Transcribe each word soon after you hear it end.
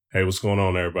Hey, what's going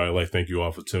on, everybody? I'd like to thank you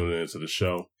all for tuning into the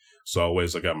show. As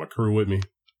always, I got my crew with me,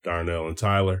 Darnell and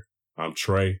Tyler. I'm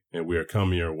Trey, and we are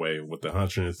coming your way with the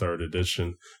 103rd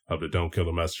edition of the Don't Kill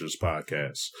the Messengers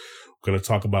podcast. We're going to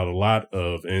talk about a lot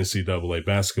of NCAA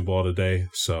basketball today,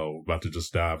 so we're about to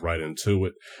just dive right into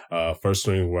it. First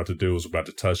thing we're about to do is we're about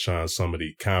to touch on some of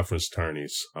the conference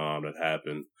tourneys that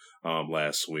happened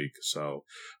last week. So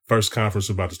first conference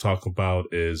we're about to talk about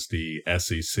is the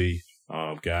SEC.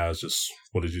 Guys, just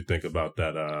what did you think about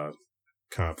that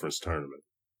conference tournament?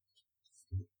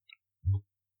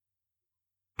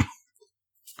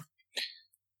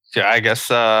 Yeah, I guess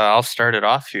I'll start it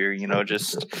off here.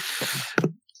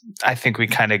 I think we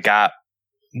kind of got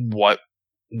what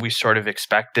we sort of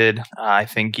expected. I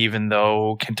think even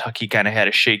though Kentucky kind of had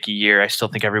a shaky year, I still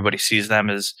think everybody sees them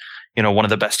as, one of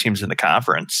the best teams in the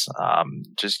conference.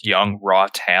 Just young, raw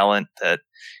talent that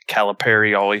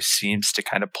Calipari always seems to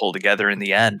kind of pull together in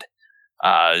the end.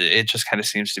 It just kind of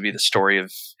seems to be the story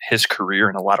of his career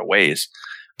in a lot of ways.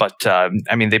 But,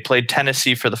 they played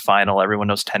Tennessee for the final. Everyone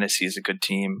knows Tennessee is a good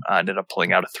team. Ended up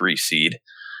pulling out a 3 seed.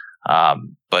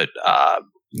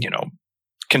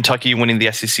 Kentucky winning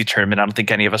the SEC tournament, I don't think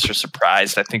any of us are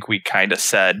surprised. I think we kind of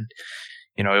said,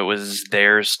 it was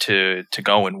theirs to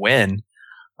go and win.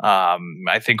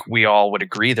 I think we all would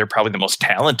agree they're probably the most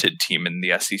talented team in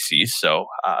the SEC. So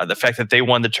the fact that they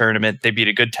won the tournament, they beat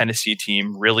a good Tennessee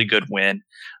team, really good win.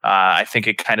 I think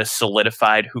it kind of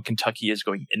solidified who Kentucky is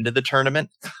going into the tournament.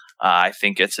 I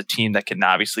think it's a team that can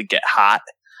obviously get hot.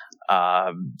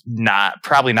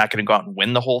 Probably not going to go out and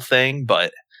win the whole thing,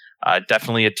 but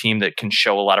definitely a team that can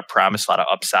show a lot of promise, a lot of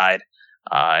upside.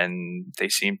 And they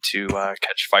seem to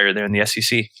catch fire there in the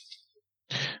SEC.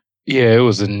 Yeah, it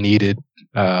was a needed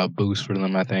boost for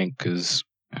them, I think, because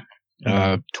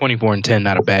 24-10,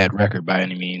 not a bad record by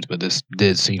any means, but this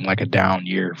did seem like a down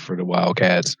year for the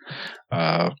Wildcats.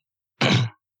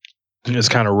 It's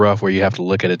kind of rough where you have to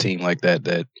look at a team like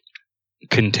that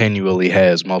continually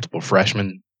has multiple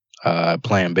freshmen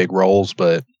playing big roles,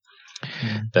 but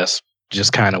that's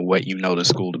just kind of what the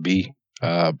school to be.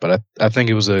 But I think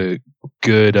it was a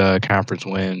good conference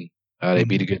win. They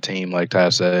beat a good team, like Ty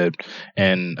said,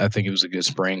 and I think it was a good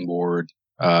springboard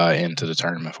into the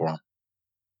tournament for them.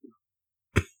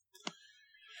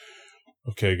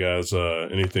 Okay, guys,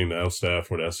 anything else to add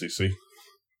for the SEC?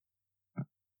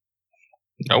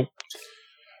 Nope.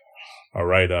 All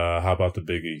right, how about the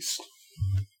Big East?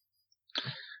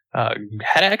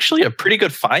 Had actually a pretty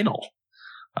good final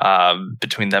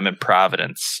between them and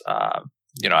Providence.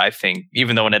 I think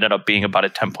even though it ended up being about a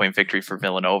 10-point victory for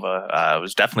Villanova, it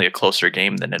was definitely a closer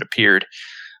game than it appeared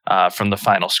from the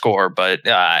final score. But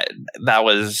that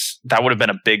would have been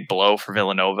a big blow for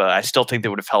Villanova. I still think they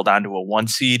would have held on to a 1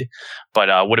 seed, but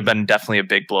would have been definitely a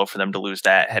big blow for them to lose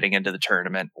that heading into the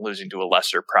tournament, losing to a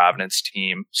lesser Providence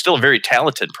team. Still a very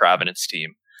talented Providence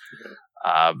team.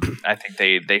 I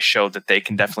think they showed that they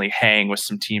can definitely hang with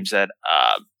some teams that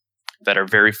are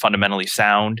very fundamentally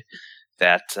sound.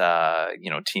 That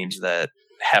teams that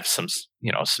have some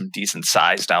decent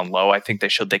size down low. I think they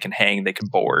showed they can hang, they can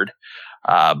board.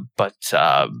 But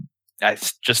I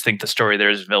just think the story there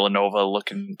is Villanova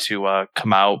looking to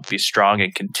come out, be strong,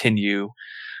 and continue.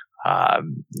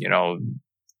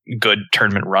 Good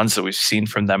tournament runs that we've seen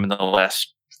from them in the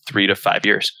last 3 to 5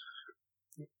 years.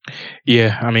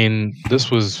 Yeah,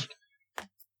 this was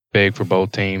big for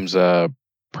both teams.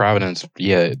 Providence,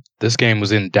 this game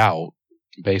was in doubt.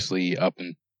 Basically up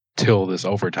until this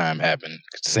overtime happened,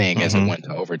 seeing as it went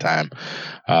to overtime.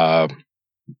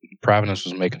 Providence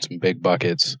was making some big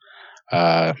buckets,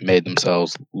 made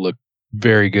themselves look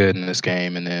very good in this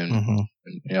game, and then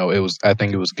I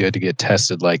think it was good to get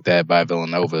tested like that by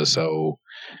Villanova, so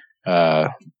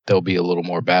they'll be a little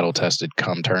more battle tested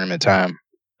come tournament time.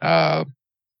 I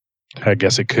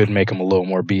guess it could make them a little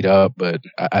more beat up, but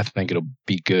I think it'll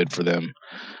be good for them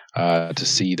to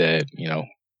see that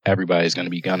everybody's going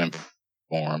to be gunning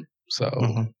for them. So,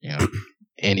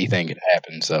 anything can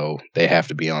happen. So they have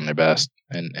to be on their best.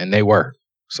 And they were.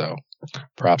 So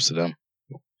props to them.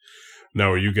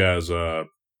 Now, were you guys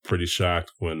pretty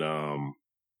shocked when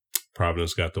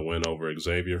Providence got the win over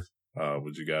Xavier?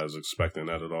 Was you guys expecting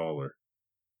that at all? Or?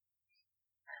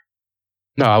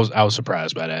 No, I was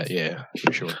surprised by that. Yeah,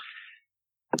 for sure.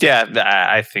 Yeah,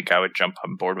 I think I would jump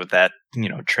on board with that,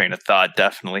 train of thought,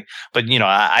 definitely. But,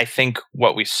 I think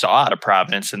what we saw out of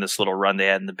Providence in this little run they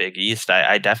had in the Big East,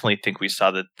 I definitely think we saw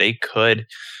that they could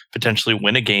potentially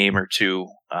win a game or two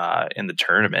in the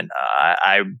tournament.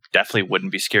 I definitely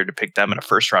wouldn't be scared to pick them in a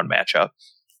first-round matchup.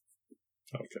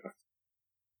 Okay.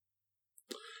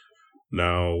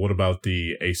 Now, what about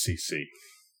the ACC?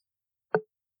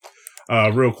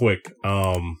 Real quick.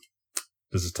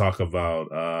 Just to talk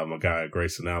about my guy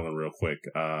Grayson Allen real quick.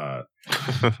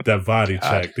 That body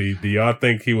check. Do y'all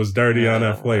think he was dirty on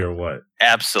that play or what?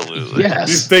 Absolutely. Yes.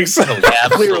 You think so?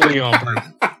 Absolutely on purpose.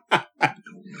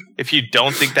 If you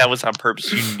don't think that was on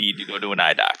purpose, you need to go to an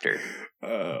eye doctor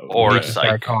or a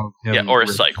psych. Or a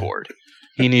psych ward.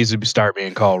 He needs to start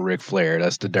being called Ric Flair.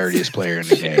 That's the dirtiest player in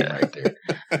the game right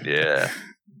there.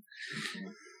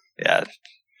 Yeah.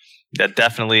 That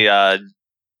definitely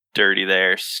dirty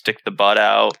there. Stick the butt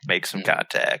out, make some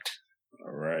contact.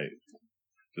 All right.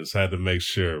 Just had to make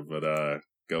sure, but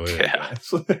go ahead.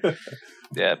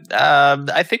 Yeah.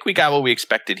 I think we got what we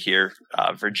expected here.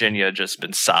 Virginia just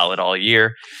been solid all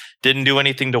year. Didn't do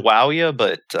anything to wow you,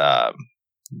 but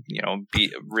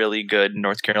beat a really good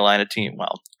North Carolina team.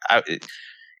 Well,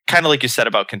 kind of like you said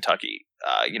about Kentucky.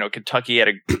 Kentucky had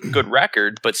a good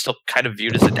record, but still kind of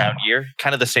viewed as a down year.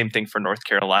 Kind of the same thing for North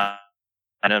Carolina,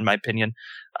 in my opinion.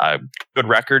 Good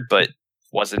record, but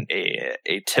wasn't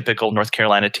a typical North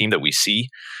Carolina team that we see.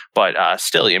 But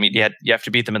still, I mean, you have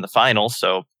to beat them in the finals.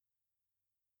 So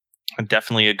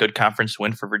definitely a good conference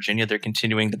win for Virginia. They're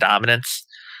continuing the dominance.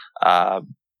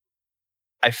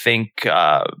 I think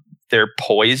they're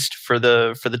poised for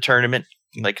the tournament.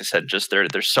 Like I said, just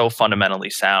they're so fundamentally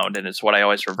sound, and it's what I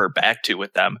always revert back to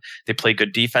with them. They play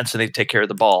good defense and they take care of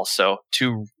the ball. So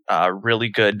two really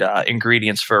good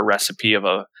ingredients for a recipe of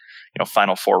a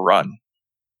Final Four run.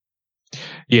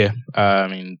 Yeah, I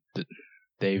mean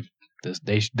they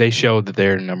showed that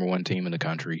they're the number one team in the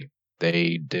country.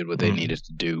 They did what they needed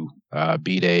to do,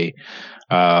 beat a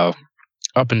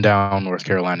up and down North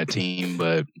Carolina team,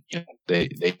 but they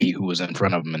beat who was in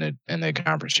front of them in the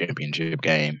conference championship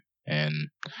game, and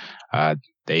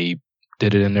they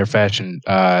did it in their fashion.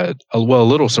 A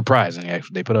little surprising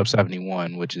actually. They put up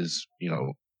 71, which is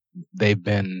they've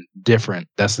been different.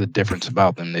 That's the difference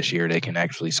about them this year. They can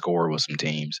actually score with some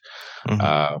teams.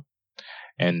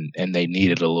 And they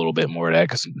needed a little bit more of that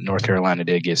because North Carolina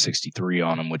did get 63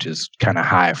 on them, which is kind of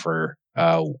high for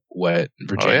what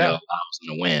Virginia allows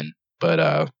them to win.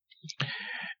 But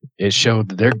it showed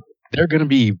that they're going to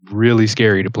be really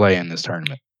scary to play in this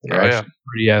tournament. They're actually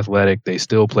pretty athletic. They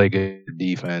still play good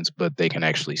defense, but they can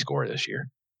actually score this year.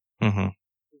 Mm-hmm.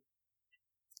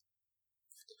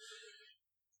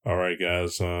 All right,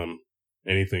 guys.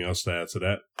 Anything else to add to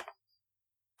that?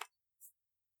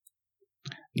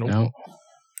 No.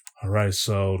 All right,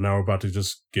 so now we're about to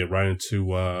just get right into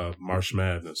March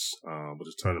Madness with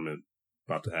the tournament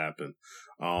about to happen.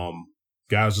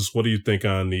 Guys, just what do you think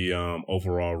on the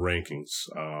overall rankings?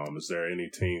 Is there any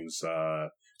teams that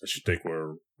you think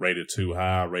were rated too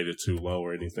high, rated too low,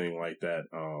 or anything like that?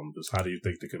 Just how do you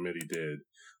think the committee did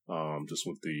just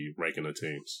with the ranking of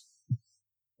teams?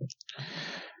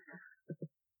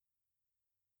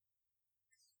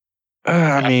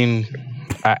 I mean,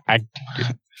 I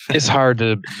it's hard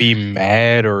to be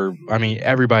mad, or I mean,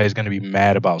 everybody's going to be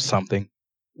mad about something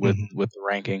with the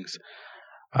rankings.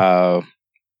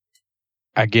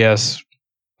 I guess,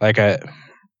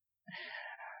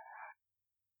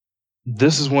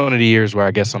 this is one of the years where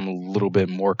I guess I'm a little bit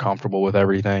more comfortable with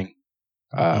everything.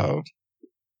 I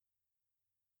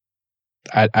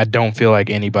don't feel like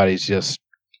anybody's just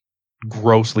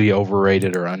grossly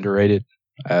overrated or underrated.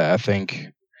 I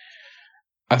think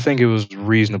it was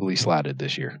reasonably slotted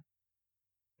this year.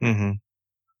 Mm-hmm.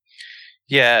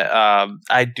 Yeah,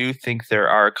 I do think there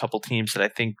are a couple teams that I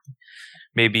think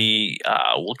maybe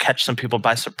will catch some people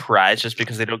by surprise just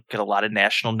because they don't get a lot of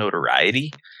national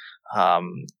notoriety.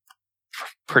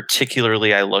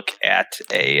 Particularly, I look at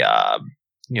a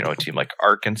team like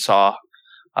Arkansas.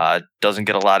 Doesn't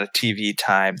get a lot of TV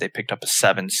time. They picked up a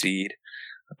 7 seed,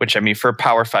 which, I mean, for a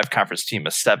Power 5 conference team,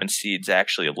 a 7 seed is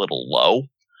actually a little low.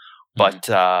 But,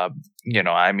 I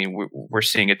mean, we're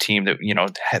seeing a team that,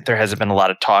 there hasn't been a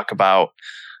lot of talk about,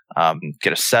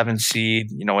 get a 7 seed,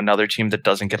 another team that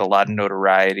doesn't get a lot of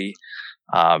notoriety,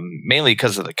 mainly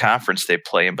because of the conference they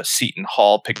play in. But Seton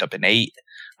Hall picked up an 8.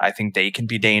 I think they can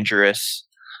be dangerous.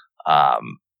 I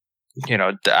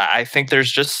think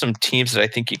there's just some teams that I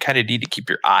think you kind of need to keep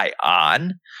your eye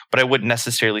on, but I wouldn't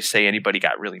necessarily say anybody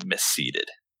got really misseeded.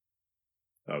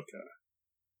 Okay.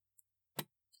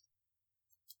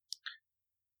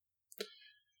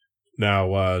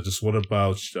 Now, just what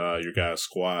about your guys'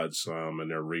 squads in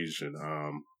their region?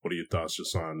 What are your thoughts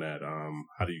just on that?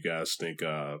 How do you guys think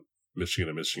Michigan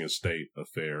and Michigan State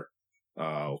affair,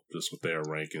 just with their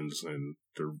rankings and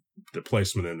their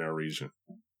placement in their region?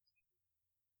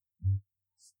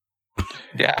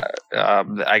 Yeah,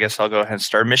 I guess I'll go ahead and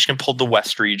start. Michigan pulled the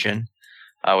West region,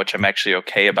 which I'm actually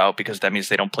okay about because that means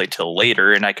they don't play till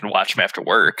later and I can watch them after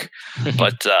work.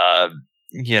 But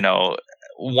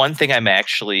one thing I'm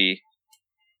actually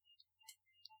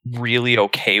really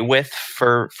okay with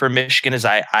for Michigan is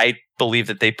I believe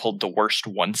that they pulled the worst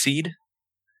 1 seed.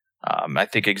 I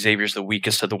think Xavier's the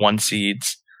weakest of the 1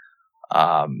 seeds.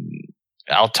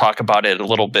 I'll talk about it a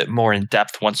little bit more in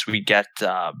depth once we get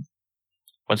to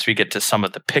some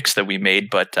of the picks that we made.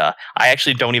 But I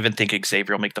actually don't even think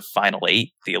Xavier will make the final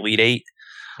 8, the Elite 8.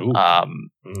 I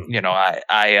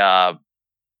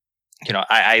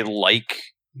like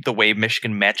the way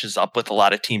Michigan matches up with a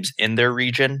lot of teams in their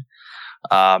region.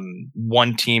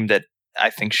 One team that I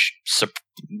think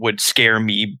would scare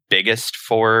me biggest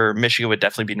for Michigan would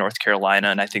definitely be North Carolina,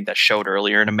 and I think that showed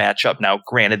earlier in a matchup. Now,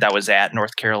 granted, that was at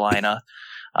North Carolina.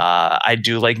 I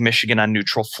do like Michigan on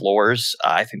neutral floors.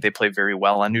 I think they play very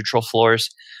well on neutral floors.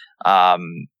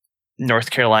 North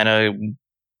Carolina,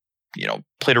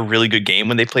 played a really good game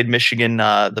when they played Michigan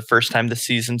the first time this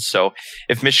season. So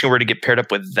if Michigan were to get paired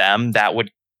up with them, that would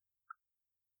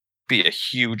be a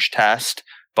huge test.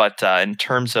 But in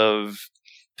terms of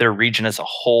their region as a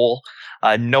whole,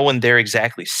 no one there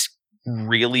exactly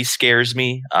really scares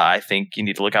me. I think you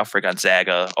need to look out for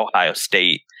Gonzaga, Ohio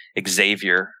State,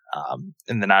 Xavier,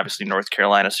 and then obviously North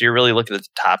Carolina. So you're really looking at the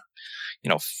top,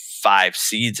 5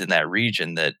 seeds in that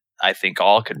region that I think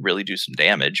all could really do some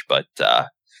damage. But I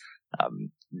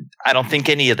don't think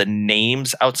any of the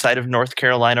names outside of North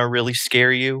Carolina really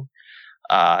scare you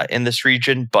in this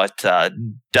region, but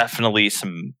definitely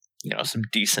some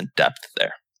decent depth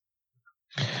there.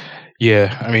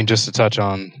 Yeah, I mean, just to touch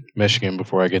on Michigan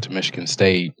before I get to Michigan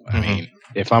State, I mean,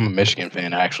 if I'm a Michigan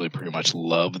fan, I actually pretty much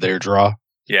love their draw.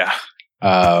 Yeah.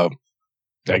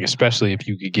 Especially if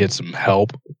you could get some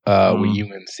help with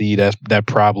UNC, that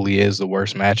probably is the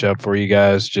worst matchup for you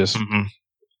guys. Just,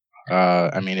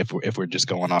 I mean, if we're just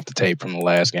going off the tape from the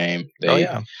last game,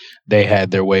 they had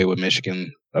their way with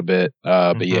Michigan a bit.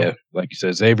 But yeah, like you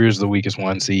said, Xavier's the weakest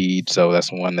 1 seed, so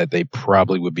that's the one that they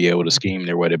probably would be able to scheme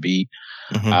their way to beat.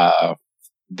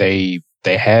 They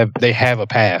have a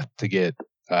path to get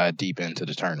deep into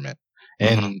the tournament,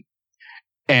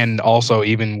 and also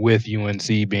even with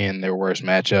UNC being their worst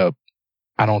matchup,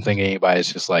 I don't think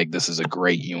anybody's just like, this is a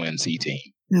great UNC team.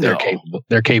 No.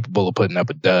 They're capable of putting up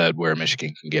a dud where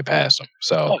Michigan can get past them.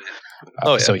 So,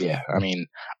 So yeah, I mean,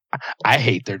 I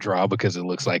hate their draw because it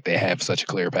looks like they have such a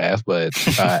clear path. But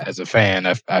as a fan,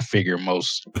 I figure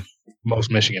most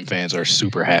Michigan fans are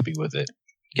super happy with it.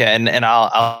 Yeah, and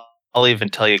I'll even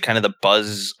tell you, kind of the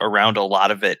buzz around a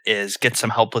lot of it is get some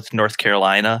help with North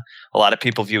Carolina. A lot of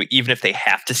people view, even if they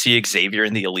have to see Xavier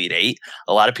in the Elite 8,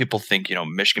 a lot of people think,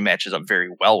 Michigan matches up very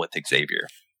well with Xavier.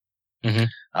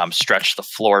 Stretch the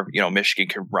floor, Michigan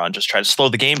can run, just try to slow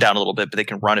the game down a little bit, but they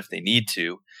can run if they need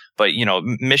to. But,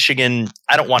 Michigan,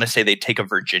 I don't want to say they take a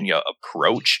Virginia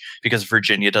approach because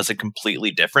Virginia does it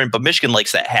completely different, but Michigan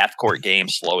likes that half-court game,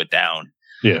 slow it down.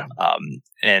 Yeah.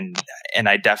 And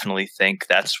I definitely think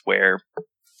that's where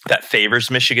that favors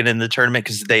Michigan in the tournament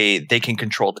because they can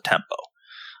control the tempo.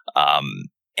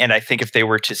 And I think if they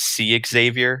were to see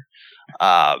Xavier,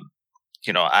 I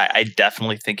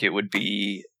definitely think it would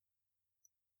be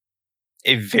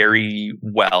a very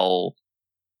well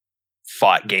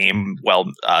fought game.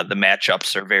 The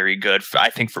matchups are very good, I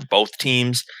think, for both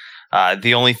teams.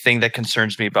 The only thing that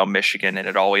concerns me about Michigan, and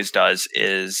it always does,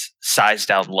 is size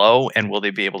down low, and will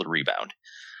they be able to rebound?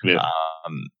 Yeah.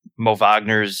 Mo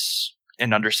Wagner's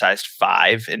an undersized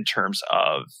 5 in terms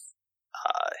of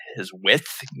his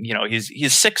width. He's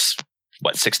 6'10",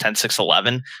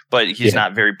 6'11", but he's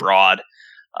not very broad.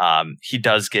 He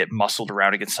does get muscled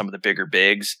around against some of the bigger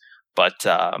bigs, but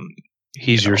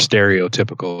he's your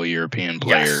stereotypical European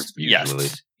player. Usually.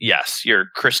 Yes, you're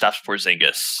Kristaps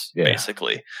Porzingis,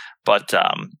 basically. But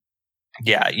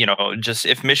just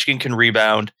if Michigan can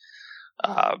rebound,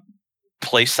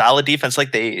 play solid defense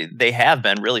like they have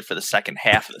been really for the second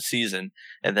half of the season,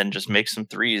 and then just make some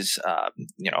threes,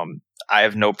 I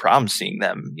have no problem seeing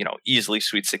them, easily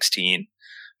Sweet 16,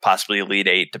 possibly Elite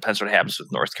 8. Depends what happens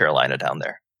with North Carolina down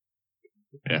there.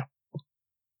 Yeah.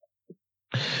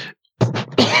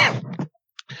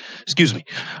 Excuse me.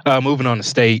 Moving on to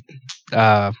State.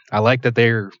 I like that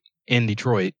they're in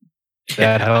Detroit.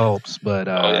 That helps, but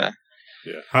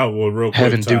real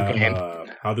quick,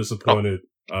 how disappointed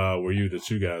were you that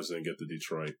you guys didn't get to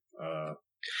Detroit?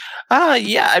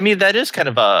 I mean, that is kind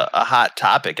of a hot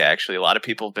topic, actually. A lot of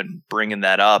people have been bringing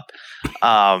that up.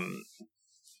 I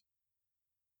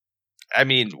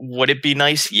mean, would it be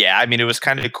nice? Yeah, I mean, it was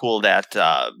kind of cool that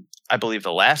I believe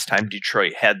the last time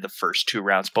Detroit had the first 2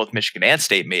 rounds, both Michigan and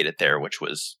State made it there, which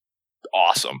was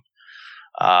awesome.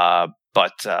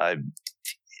 But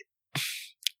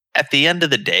at the end of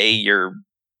the day, you're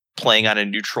playing on a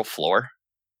neutral floor.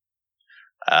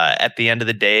 At the end of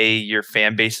the day, your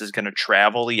fan base is going to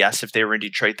travel. Yes, if they were in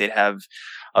Detroit, they'd have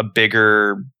a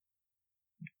bigger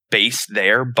base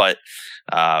there, but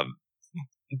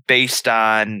based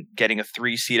on getting a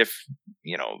 3 seed, if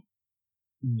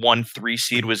 1 3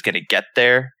 seed was going to get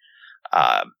there,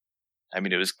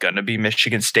 it was going to be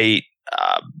Michigan State.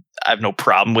 I have no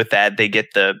problem with that. They get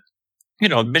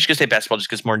Michigan State basketball just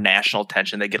gets more national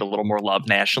attention. They get a little more love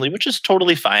nationally, which is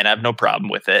totally fine. I have no problem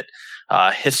with it.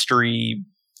 History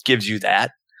gives you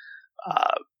that.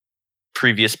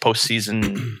 Previous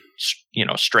postseason,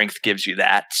 strength gives you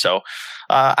that. So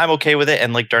I'm okay with it.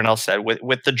 And like Darnell said,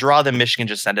 with the draw that Michigan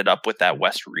just ended up with that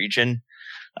West region,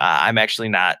 I'm actually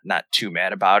not too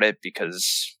mad about it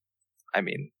because,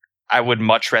 I would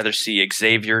much rather see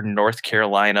Xavier, North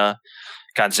Carolina,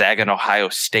 Gonzaga, and Ohio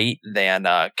State than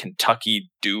Kentucky,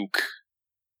 Duke,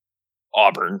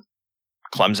 Auburn,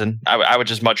 Clemson. I would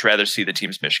just much rather see the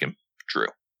teams Michigan drew.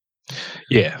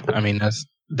 Yeah,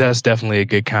 that's definitely a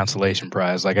good consolation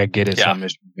prize. Like I get it, some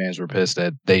Michigan fans were pissed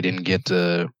that they didn't get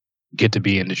to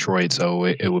be in Detroit, so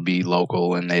it would be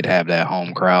local and they'd have that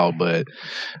home crowd. But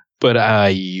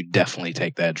you definitely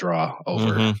take that draw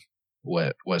over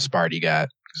what Sparty got.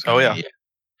 So,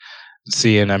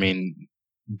 Seeing,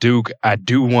 Duke, I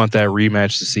do want that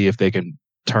rematch to see if they can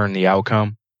turn the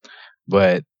outcome,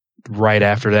 but right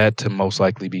after that to most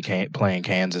likely be playing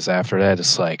Kansas after that,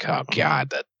 it's like, oh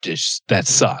God, that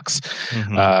sucks.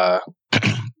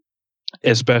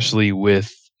 Especially with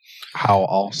how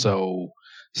also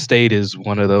State is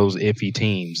one of those iffy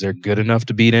teams. They're good enough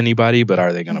to beat anybody, but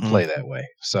are they going to play that way?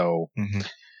 So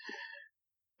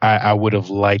I would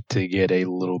have liked to get a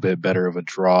little bit better of a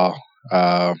draw.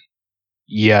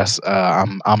 Yes,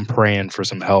 I'm praying for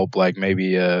some help, like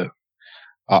maybe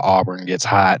Auburn gets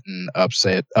hot and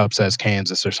upsets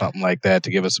Kansas or something like that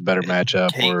to give us a better matchup.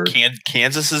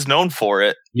 Kansas is known for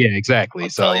it. Yeah, exactly. I'll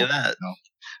tell you that.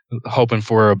 Hoping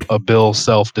for a Bill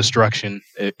self-destruction,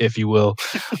 if you will,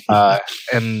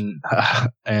 and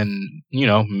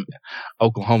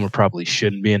Oklahoma probably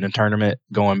shouldn't be in the tournament.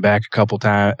 Going back a couple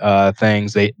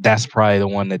things, that's probably the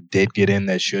one that did get in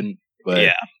that shouldn't.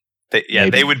 But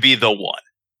they would be the one.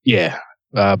 Yeah,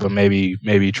 but maybe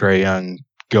Trae Young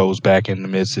goes back in the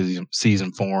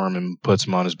mid-season form and puts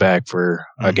him on his back for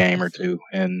a game or two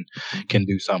and can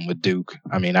do something with Duke.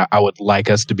 I would like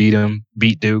us to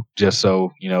beat Duke, just so,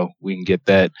 we can get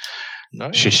that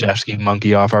Krzyzewski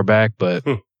monkey off our back, but,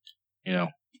 it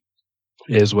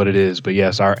is what it is. But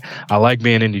yes, I like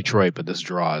being in Detroit, but this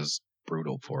draw is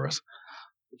brutal for us.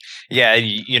 Yeah,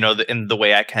 and the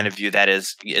way I kind of view that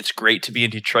is it's great to be in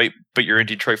Detroit, but you're in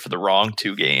Detroit for the wrong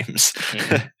 2 games.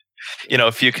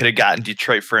 If you could have gotten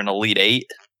Detroit for an Elite 8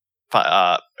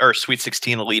 or Sweet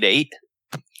 16 Elite 8,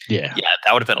 yeah,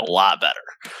 that would have been a lot better.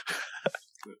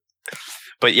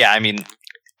 But yeah,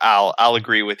 I'll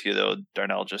agree with you though,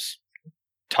 Darnell. Just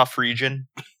tough region.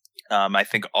 I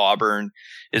think Auburn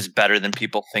is better than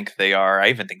people think they are. I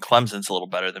even think Clemson's a little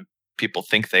better than people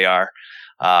think they are.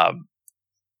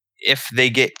 If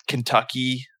they get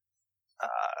Kentucky,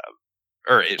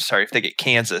 if they get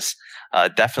Kansas,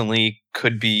 definitely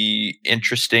could be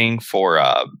interesting for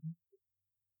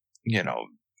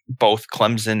both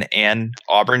Clemson and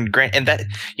Auburn. And that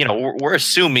we're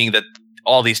assuming that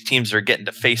all these teams are getting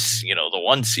to face the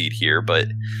 1 seed here, but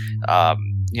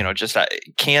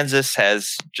Kansas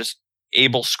has just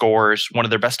able scorers. One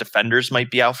of their best defenders might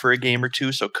be out for a game or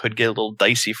 2, so it could get a little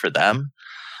dicey for them.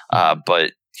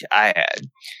 But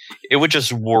it would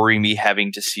just worry me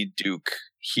having to see Duke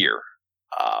here.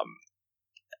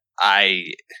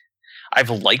 I've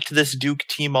liked this Duke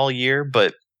team all year,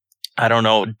 but I don't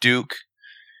know. Duke,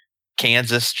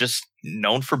 Kansas, just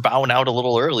known for bowing out a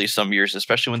little early some years,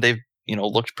 especially when they've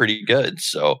looked pretty good.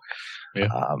 So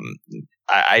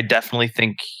I definitely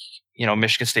think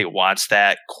Michigan State wants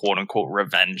that quote unquote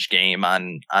revenge game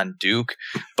on Duke,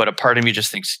 but a part of me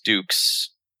just thinks Duke's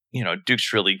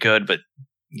really good, but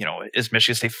is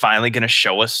Michigan State finally going to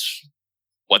show us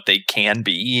what they can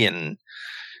be? And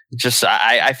just,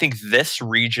 I think this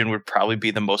region would probably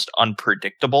be the most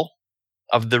unpredictable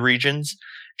of the regions,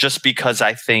 just because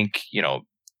I think,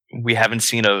 we haven't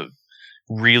seen a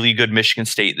really good Michigan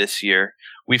State this year.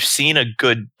 We've seen a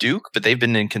good Duke, but they've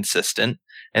been inconsistent.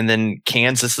 And then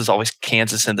Kansas is always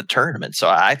Kansas in the tournament. So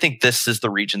I think this is the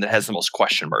region that has the most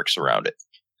question marks around it.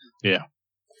 Yeah.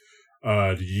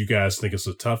 Do you guys think it's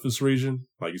the toughest region?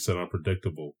 Like you said,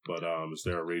 unpredictable, but is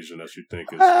there a region that you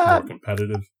think is more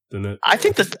competitive than it? I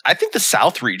think the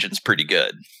South region's pretty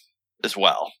good as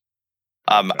well.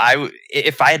 Okay.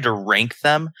 If I had to rank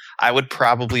them, I would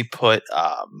probably put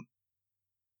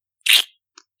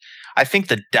I think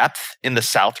the depth in the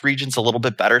South region's a little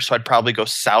bit better, so I'd probably go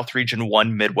South region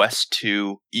 1, Midwest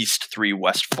 2, East 3,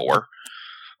 West 4.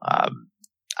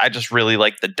 I just really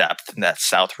like the depth in that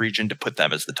South region to put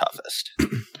them as the toughest.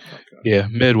 Okay. Yeah,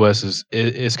 Midwest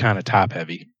is kind of top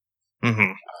heavy.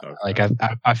 Mm-hmm. Okay. Like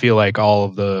I feel like all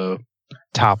of the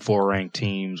top 4 ranked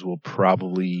teams will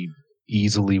probably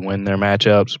easily win their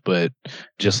matchups, but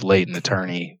just late in the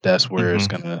tourney, that's where it's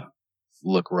gonna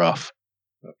look rough.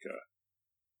 Okay.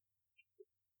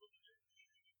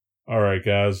 All right,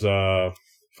 guys.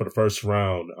 For the first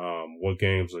round, what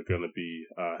games are going to be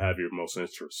have your most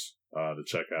interest to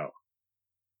check out?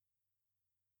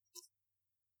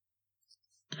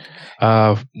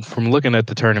 From looking at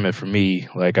the tournament, for me,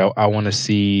 like I want to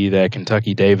see that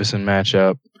Kentucky Davidson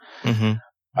matchup.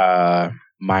 Mm-hmm.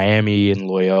 Miami and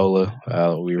Loyola.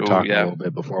 We were talking a little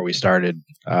bit before we started.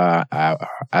 I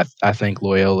think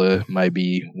Loyola might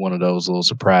be one of those little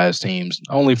surprise teams,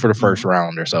 only for the first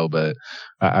round or so, but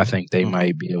I think they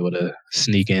might be able to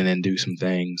sneak in and do some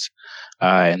things.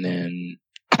 And then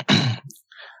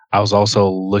I was also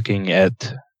looking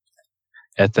at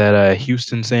that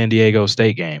Houston San Diego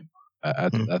State game. I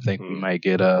think we might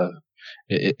get a.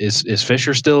 Is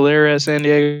Fisher still there at San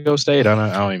Diego State? I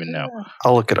don't even know.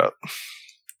 I'll look it up.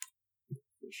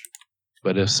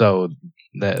 But if so,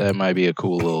 that might be a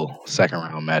cool little second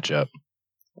round matchup.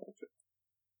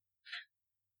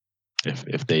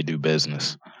 If they do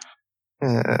business.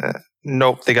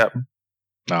 Nope, they got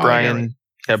Brian.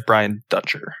 Yeah, Brian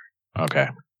Dutcher. Okay.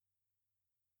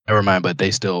 Never mind, but they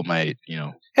still might,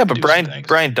 Yeah, but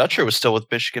Brian Dutcher was still with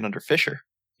Michigan under Fisher.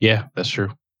 Yeah, that's true.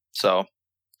 So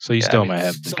you still might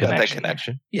have the connection. That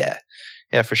connection. Yeah,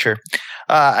 for sure.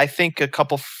 I think a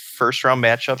couple first round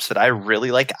matchups that I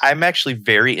really like. I'm actually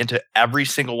very into every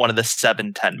single one of the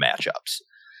 7-10 matchups.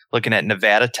 Looking at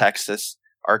Nevada, Texas,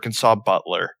 Arkansas,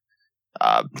 Butler,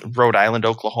 Rhode Island,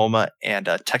 Oklahoma, and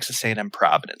Texas A&M,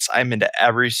 Providence. I'm into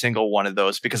every single one of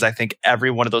those because I think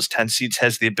every one of those 10 seeds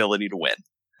has the ability to win.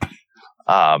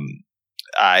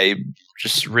 I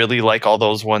just really like all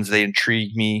those ones. They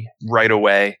intrigue me right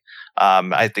away.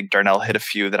 I think Darnell hit a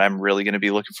few that I'm really going to be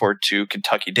looking forward to.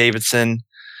 Kentucky Davidson.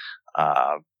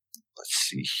 Let's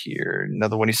see here.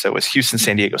 Another one he said was Houston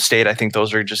San Diego State. I think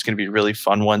those are just going to be really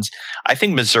fun ones. I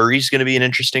think Missouri's going to be an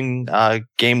interesting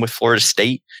game with Florida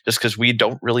State, just because we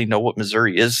don't really know what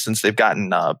Missouri is since they've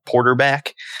gotten Porter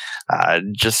back.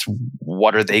 Just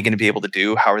what are they going to be able to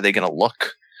do? How are they going to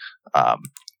look?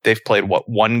 They've played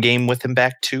one game with him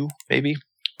back, 2 maybe,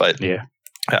 but yeah,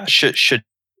 should.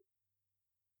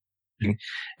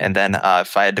 And then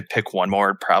if I had to pick one more,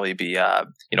 it'd probably be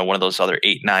one of those other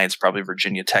 8-9s, probably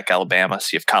Virginia Tech, Alabama.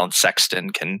 See if Colin Sexton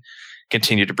can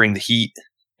continue to bring the heat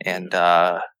and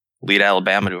lead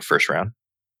Alabama to a first round.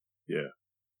 Yeah.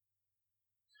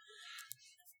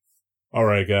 All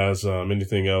right, guys.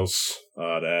 Anything else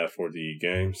to add for the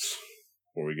games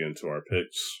before we get into our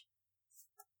picks?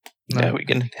 No. Yeah, we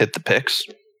can hit the picks.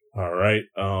 All right.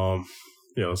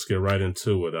 Let's get right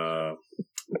into it.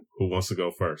 Who wants to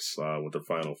go first with the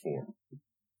Final Four?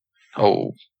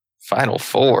 Oh, Final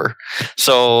Four.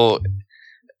 So,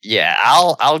 yeah,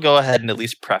 I'll go ahead and at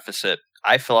least preface it.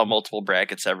 I fill out multiple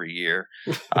brackets every year,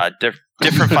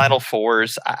 different Final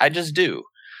Fours. I just do.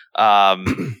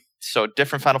 So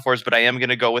different Final Fours, but I am going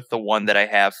to go with the one that I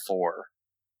have for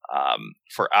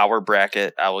our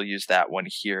bracket. I will use that one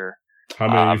here. How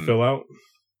many you fill out?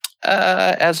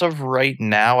 As of right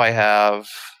now, I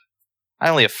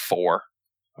only have 4.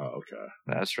 Oh, okay.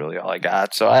 That's really all I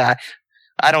got. So I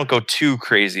don't go too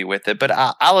crazy with it, but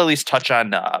I'll at least touch on.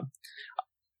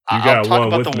 You got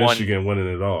one with Michigan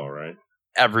winning it all, right?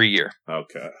 Every year.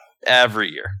 Okay.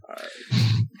 Every year. All right.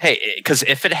 Hey, because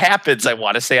if it happens, I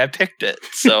want to say I picked it.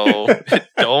 So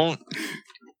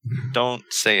don't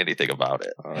say anything about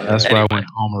it. That's why I went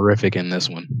homerific in this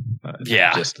one.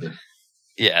 Yeah.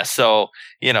 Yeah. So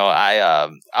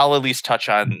I'll at least touch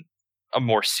on a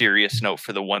more serious note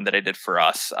for the one that I did for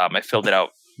us. I filled it out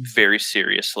very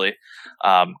seriously.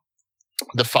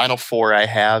 The Final Four I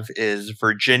have is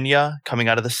Virginia coming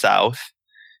out of the South,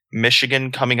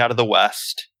 Michigan coming out of the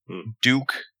West,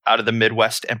 Duke out of the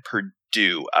Midwest, and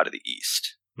Purdue out of the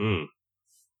East.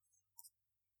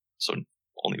 So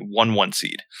only 1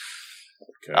 seed.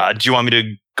 Okay. Do you want me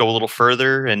to go a little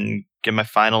further and get my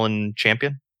final and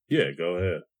champion? Yeah, go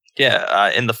ahead. Yeah,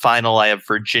 in the final I have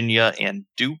Virginia and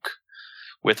Duke,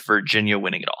 with Virginia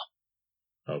winning it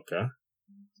all. Okay.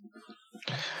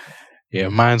 Yeah,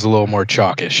 mine's a little more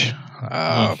chalkish.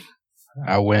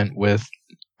 I went with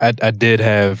I did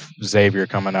have Xavier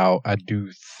coming out. I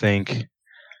do think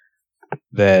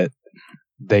that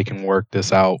they can work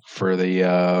this out for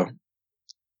the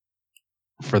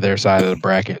for their side of the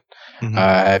bracket. Mhm.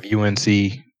 I have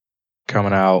UNC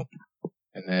coming out,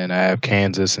 and then I have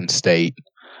Kansas and State.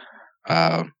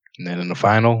 And then in the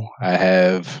final, I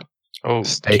have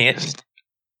State.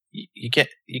 You can't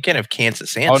have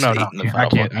Kansas and Oh State no, in the I final.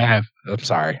 can't. I'm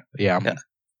sorry. Yeah, I'm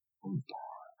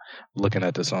looking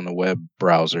at this on the web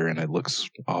browser, and it looks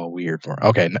all weird for.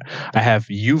 Okay, I have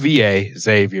UVA,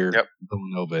 Xavier,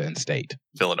 Villanova, and State.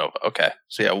 Villanova. Okay,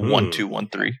 so yeah, 1, 2, 1,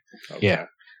 3. Okay. Yeah.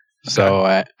 So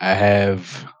I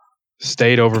have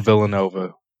State over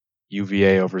Villanova,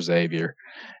 UVA over Xavier,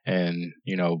 and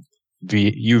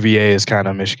UVA is kind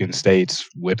of Michigan State's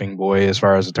whipping boy as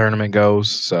far as the tournament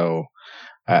goes. So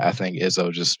I think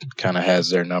Izzo just kind of has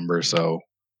their number. So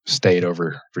State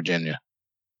over Virginia,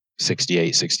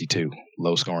 68-62,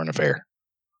 low scoring affair.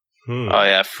 Oh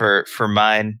yeah, for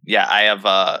mine, yeah, I have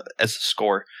as a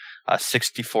score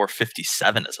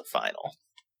 64-57 as a final.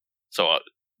 So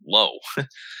low.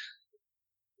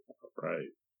 Right.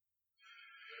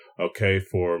 Okay,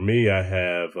 for me, I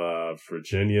have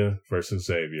Virginia versus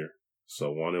Xavier,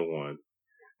 so 1-1,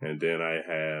 and then I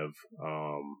have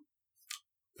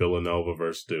Villanova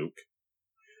versus Duke,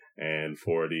 and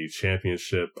for the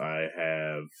championship, I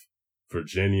have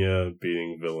Virginia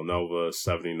beating Villanova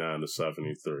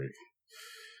 79-73.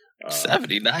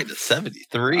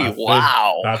 79-73.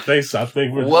 Wow. I think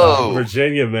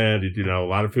Virginia, man. A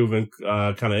lot of people been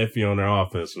kind of iffy on their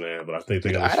offense, man. But I think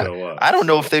they're gonna show up. I don't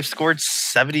know if they've scored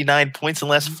 79 points in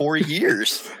the last 4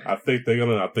 years. I think they're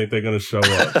gonna show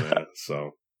up, man.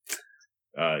 So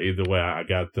either way, I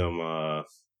got them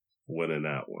winning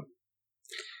that one.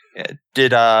 Yeah.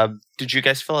 Did you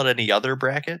guys fill out any other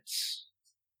brackets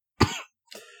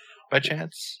by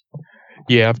chance?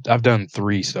 Yeah, I've done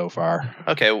 3 so far.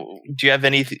 Okay, do you have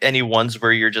any ones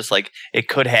where you're just like, it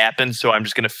could happen, so I'm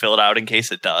just going to fill it out in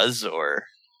case it does, or?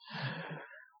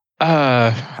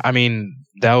 I mean,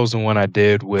 that was the one I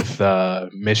did with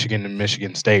Michigan and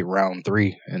Michigan State round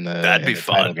 3 in the that'd be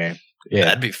fun game. Yeah,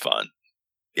 that'd be fun.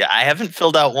 Yeah, I haven't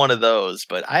filled out one of those,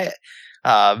 but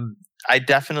I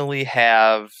definitely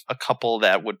have a couple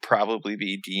that would probably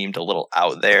be deemed a little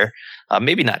out there.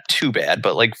 Maybe not too bad,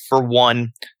 but like for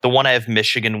one, the one I have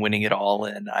Michigan winning it all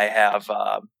in. I have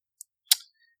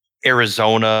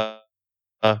Arizona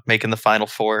making the Final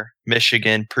Four,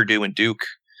 Michigan, Purdue, and Duke.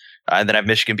 And then I have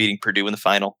Michigan beating Purdue in the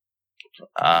final.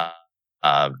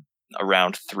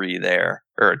 Around 3 there,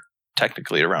 or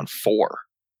technically around 4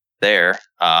 there.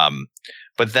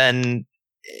 But then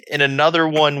in another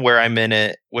one where I'm in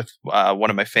it with one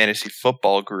of my fantasy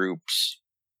football groups,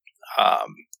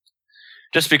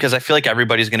 just because I feel like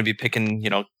everybody's going to be picking,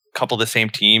 a couple of the same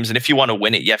teams. And if you want to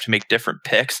win it, you have to make different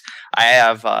picks. I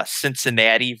have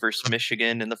Cincinnati versus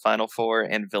Michigan in the Final Four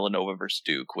and Villanova versus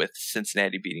Duke, with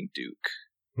Cincinnati beating Duke.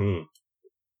 Oh,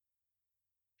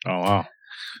 wow.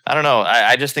 I don't know.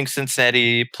 I just think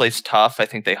Cincinnati plays tough. I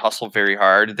think they hustle very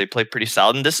hard. They play pretty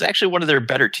solid. And this is actually one of their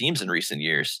better teams in recent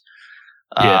years.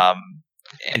 Yeah.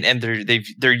 And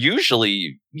they're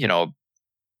usually,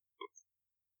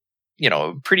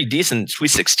 pretty decent Sweet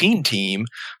 16 team.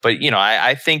 But,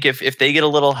 I think if they get a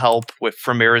little help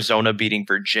from Arizona beating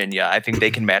Virginia, I think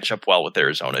they can match up well with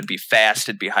Arizona. It'd be fast.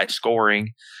 It'd be high scoring.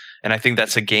 And I think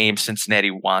that's a game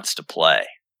Cincinnati wants to play.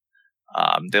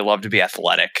 They love to be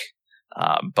athletic.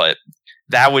 But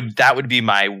that would be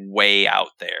my way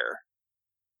out there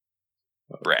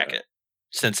bracket.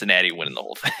 Cincinnati winning the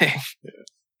whole thing. Yeah.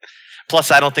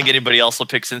 Plus, I don't think anybody else will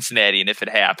pick Cincinnati, and if it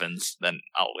happens, then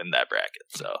I'll win that bracket.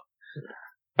 So,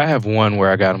 I have one where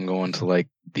I got them going to like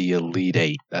the Elite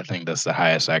 8. I think that's the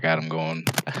highest I got them going.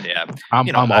 Yeah,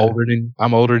 I'm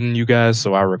older than you guys,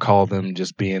 so I recall them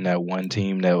just being that one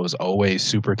team that was always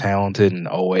super talented and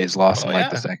always lost in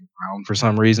the second round for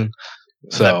some reason.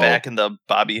 Was that back in the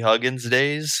Bobby Huggins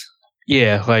days?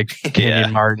 Yeah, like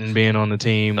Kenyon Martin being on the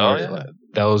team.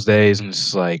 Those days, and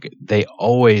it's like they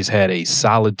always had a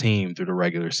solid team through the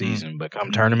regular season, but come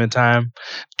tournament time,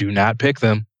 do not pick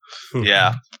them.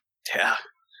 Yeah.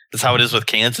 That's how it is with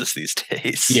Kansas these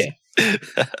days. Yeah.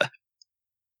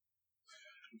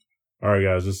 All right,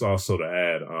 guys. Just also to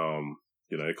add,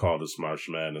 they call this March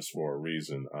Madness for a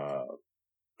reason.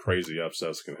 Crazy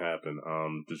upsets can happen.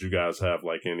 Did you guys have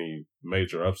like any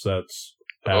major upsets?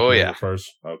 Oh yeah,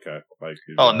 first. Okay,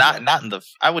 not in the.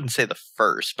 I wouldn't say the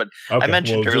first, but I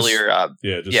mentioned earlier.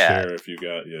 Share if you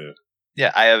got.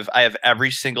 Yeah, I have every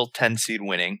single 10 seed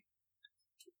winning.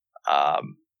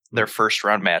 Their first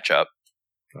round matchup.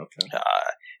 Okay.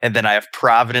 And then I have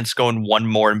Providence going one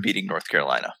more and beating North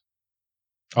Carolina.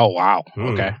 Oh wow!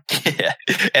 Okay. Yeah,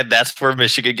 and that's where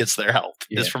Michigan gets their help.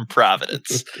 Is from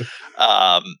Providence.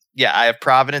 I have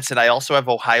Providence, and I also have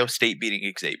Ohio State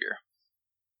beating Xavier.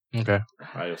 Okay.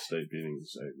 Ohio State beating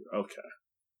Xavier. Okay.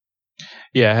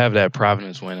 Yeah, I have that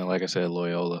Providence win, and like I said,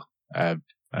 Loyola. I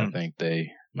think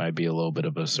they might be a little bit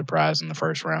of a surprise in the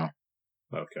first round.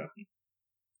 Okay.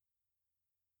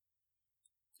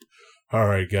 All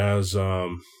right, guys.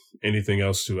 Anything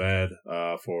else to add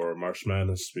for March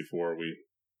Madness before we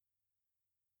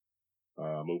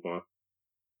move on?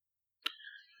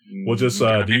 Well, just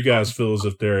do you guys feel as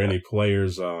if there are any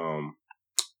players, since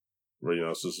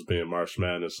it's being March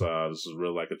Madness, this is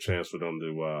really like a chance for them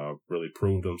to really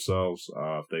prove themselves.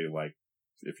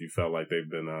 If you felt like they've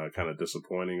been kind of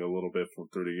disappointing a little bit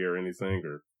through the year, or anything,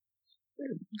 or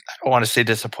I don't want to say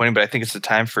disappointing, but I think it's the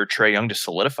time for Trae Young to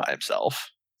solidify himself.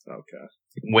 Okay.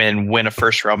 Win a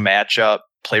first round matchup,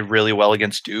 play really well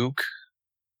against Duke.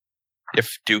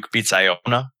 If Duke beats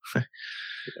Iona,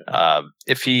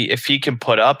 if he can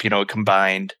put up, a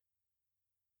combined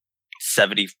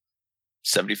 70,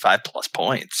 75 plus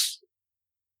points,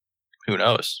 who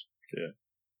knows? Yeah.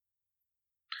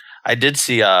 I did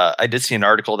see an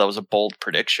article that was a bold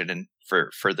prediction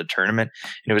for the tournament,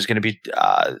 and it was going to be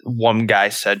one guy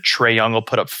said Trae Young will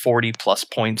put up 40 plus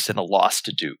points in a loss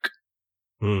to Duke.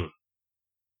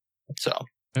 So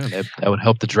that would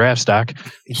help the draft stock.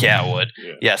 Yeah, it would.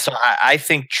 Yeah, so I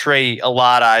think Trae, a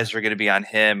lot of eyes are going to be on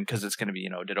him because it's going to be,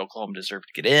 did Oklahoma deserve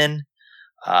to get in?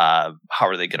 How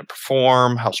are they going to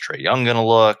perform? How's Trae Young going to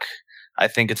look? I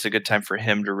think it's a good time for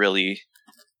him to really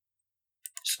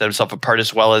set himself apart,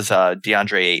 as well as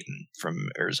DeAndre Ayton from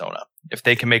Arizona. If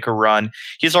they can make a run,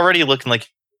 he's already looking like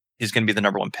he's going to be the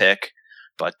number one pick.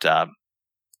 But,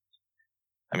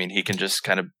 he can just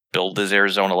kind of build his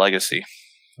Arizona legacy.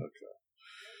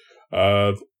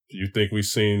 Okay. Do you think we've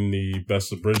seen the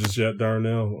best of Bridges yet,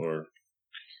 Darnell? Or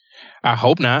I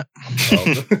hope not.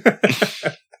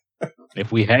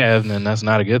 If we have, then that's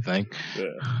not a good thing. Yeah,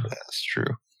 that's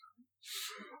true.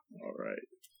 All right.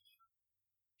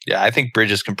 Yeah, I think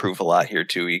Bridges can prove a lot here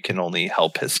too. He can only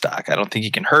help his stock. I don't think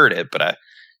he can hurt it, but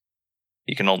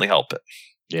he can only help it.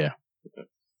 Yeah.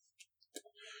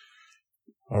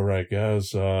 All right,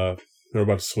 guys. We're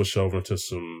about to switch over to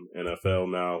some NFL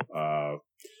now.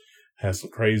 Has some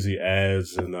crazy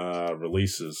ads and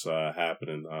releases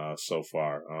happening so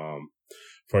far.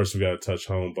 First, we got to touch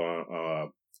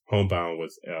Homebound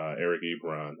with Eric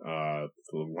Ebron. The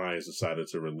Lions decided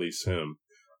to release him.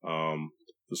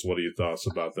 Just what are your thoughts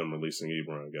about them releasing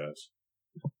Ebron, guys?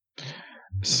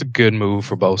 It's a good move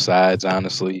for both sides,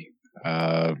 honestly.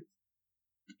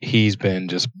 He's been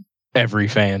just every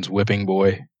fan's whipping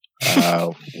boy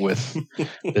with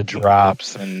the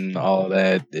drops and all of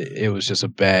that. It was just a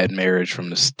bad marriage from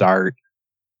the start.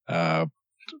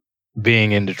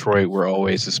 Being in Detroit, we're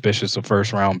always suspicious of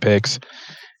first-round picks.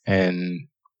 And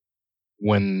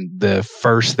when the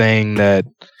first thing that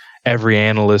every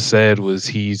analyst said was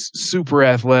he's super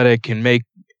athletic, can make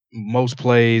most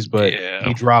plays, but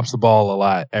he drops the ball a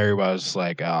lot, everybody was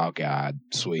like, oh, God,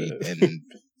 sweet. And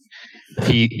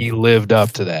he lived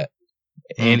up to that.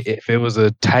 And if it was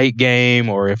a tight game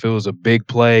or if it was a big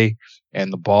play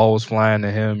and the ball was flying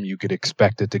to him, you could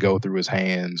expect it to go through his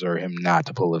hands or him not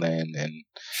to pull it in. And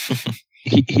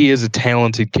he is a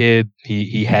talented kid.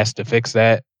 He has to fix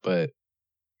that, but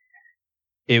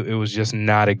it was just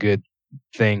not a good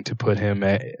thing to put him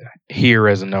here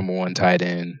as a number one tight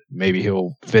end. Maybe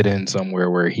he'll fit in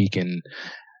somewhere where he can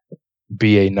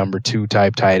be a number two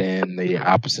type tight end, the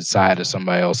opposite side of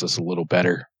somebody else that's a little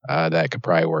better. That could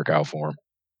probably work out for him.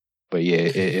 But yeah,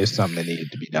 it's something that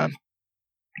needed to be done.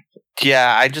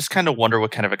 Yeah, I just kind of wonder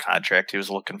what kind of a contract he was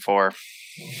looking for.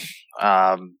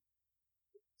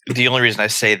 The only reason I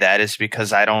say that is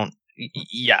because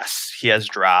yes, he has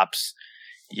drops.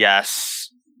 Yes,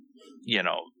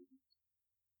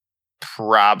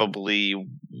 probably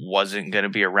wasn't going to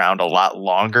be around a lot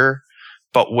longer.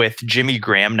 But with Jimmy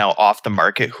Graham now off the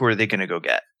market, who are they going to go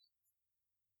get?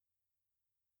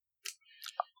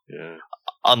 Yeah.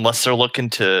 Unless they're looking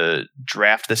to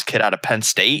draft this kid out of Penn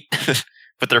State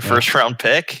with their first round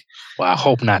pick. Well, I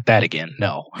hope not that again.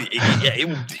 No.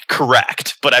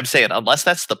 Correct. But I'm saying, unless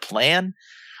that's the plan,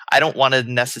 I don't want to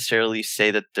necessarily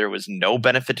say that there was no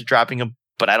benefit to dropping him,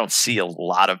 but I don't see a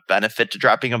lot of benefit to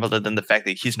dropping him other than the fact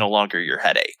that he's no longer your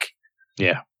headache.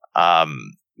 Yeah.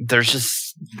 There's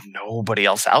just nobody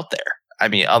else out there. I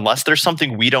mean, unless there's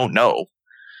something we don't know.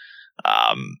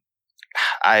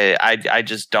 I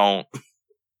just don't.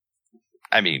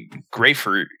 I mean, great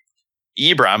for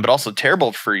Ebron, but also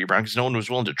terrible for Ebron because no one was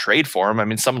willing to trade for him. I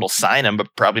mean, someone will sign him, but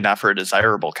probably not for a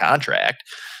desirable contract.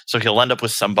 So he'll end up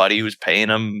with somebody who's paying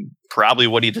him probably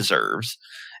what he deserves.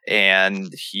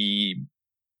 And he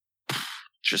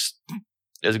just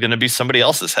is going to be somebody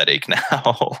else's headache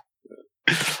now.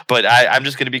 But I'm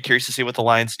just going to be curious to see what the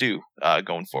Lions do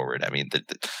going forward. I mean,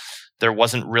 there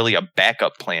wasn't really a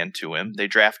backup plan to him. They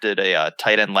drafted a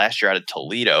tight end last year out of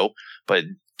Toledo, but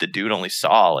the dude only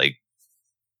saw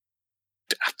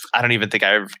I don't even think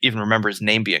I even remember his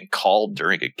name being called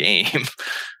during a game.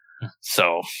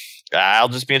 So I'll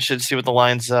just be interested to see what the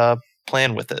Lions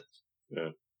plan with it. Yeah.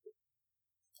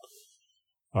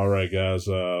 All right, guys.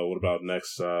 What about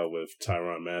next with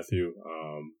Tyrann Mathieu,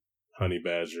 Honey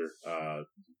Badger?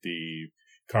 The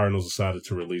Cardinals decided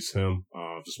to release him.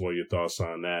 Just what are your thoughts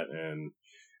on that? And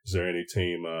is there any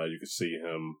team you could see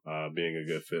him being a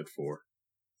good fit for?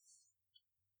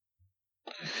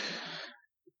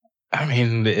 I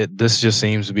mean, this just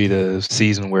seems to be the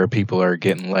season where people are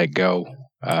getting let go.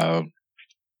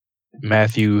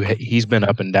 Mathieu, he's been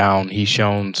up and down. He's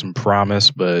shown some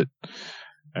promise, but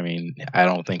I mean, I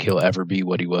don't think he'll ever be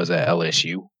what he was at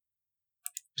LSU.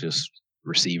 Just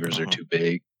receivers are too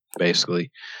big, basically.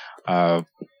 I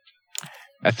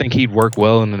think he'd work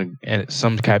well in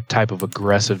some type of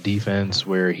aggressive defense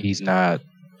where he's not.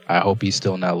 I hope he's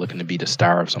still not looking to be the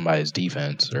star of somebody's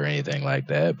defense or anything like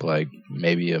that. But like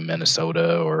maybe a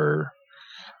Minnesota or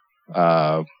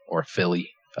Philly,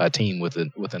 a team with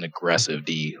an aggressive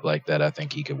D like that. I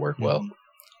think he could work well.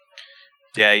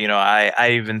 Yeah,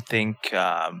 I even think.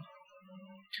 I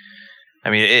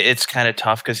mean, it's kind of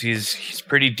tough because he's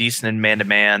pretty decent in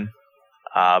man-to-man.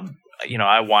 I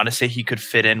want to say he could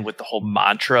fit in with the whole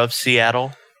mantra of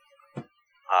Seattle.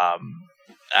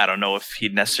 I don't know if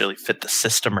he'd necessarily fit the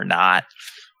system or not,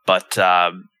 but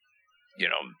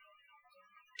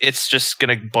it's just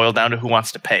going to boil down to who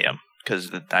wants to pay him.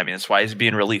 Because that's why he's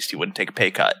being released. He wouldn't take a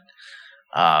pay cut,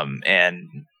 and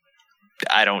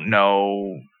I don't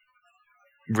know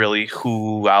really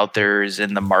who out there is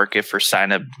in the market for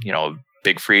sign a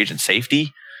big free agent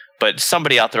safety, but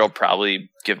somebody out there will probably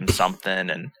give him something,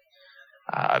 and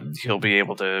he'll be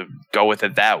able to go with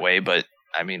it that way. But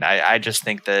I mean, I just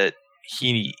think that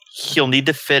he'll need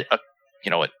to fit a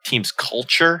team's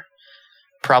culture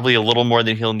probably a little more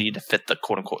than he'll need to fit the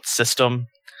quote unquote system,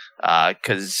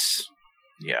 because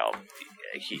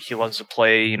he loves to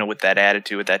play with that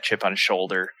attitude, with that chip on his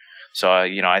shoulder. So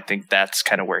I think that's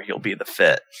kind of where he'll be the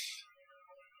fit.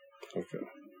 Okay.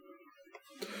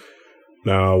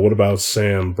 Now, what about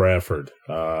Sam Bradford?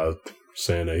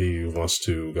 Saying that he wants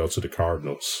to go to the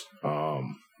Cardinals.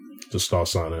 Just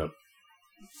thoughts on him.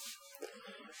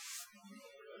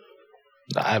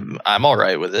 I'm all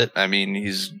right with it. I mean,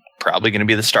 he's probably going to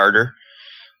be the starter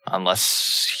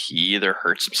unless he either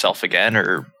hurts himself again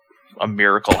or a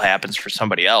miracle happens for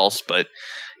somebody else. But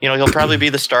he'll probably be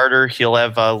the starter. He'll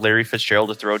have Larry Fitzgerald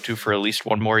to throw to for at least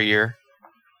one more year.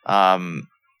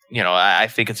 I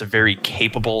think it's a very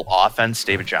capable offense.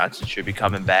 David Johnson should be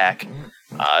coming back.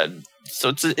 So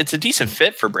it's a decent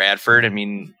fit for Bradford. I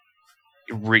mean,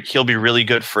 he'll be really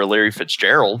good for Larry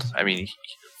Fitzgerald. I mean,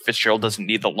 Fitzgerald doesn't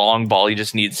need the long ball. He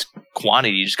just needs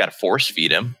quantity. You just got to force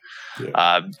feed him,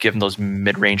 give him those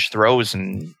mid-range throws,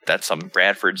 and that's something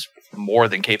Bradford's more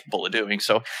than capable of doing.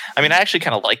 So, I mean, I actually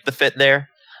kind of like the fit there.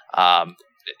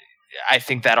 I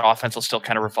think that offense will still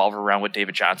kind of revolve around what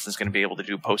David Johnson's going to be able to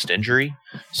do post-injury.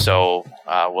 So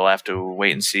we'll have to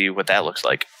wait and see what that looks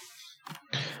like.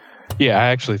 Yeah, I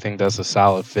actually think that's a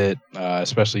solid fit,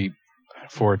 especially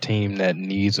for a team that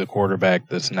needs a quarterback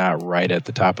that's not right at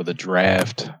the top of the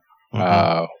draft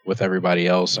with everybody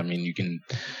else. I mean, you can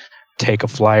take a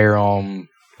flyer on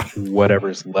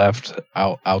whatever's left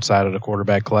outside of the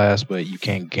quarterback class, but you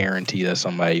can't guarantee that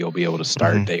somebody you'll be able to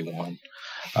start day one.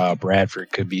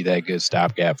 Bradford could be that good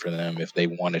stopgap for them if they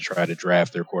want to try to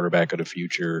draft their quarterback of the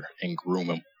future and groom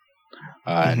him,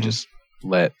 and just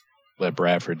let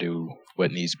Bradford do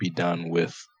what needs to be done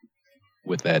with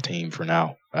that team for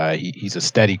now. He's a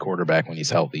steady quarterback when he's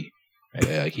healthy.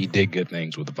 He did good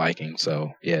things with the Vikings,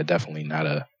 so yeah, definitely not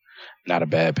a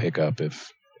bad pickup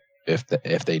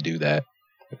if they do that.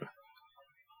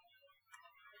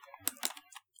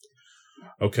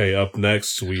 Okay, up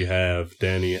next we have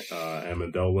Danny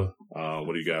Amendola.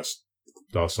 What do you guys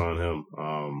thoughts on him?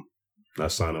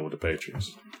 Not signing with the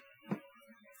Patriots.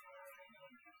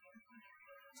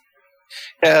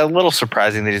 Yeah, a little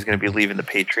surprising that he's going to be leaving the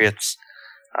Patriots,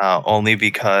 only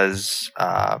because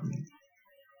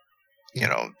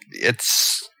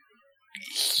it's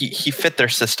he fit their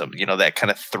system. That kind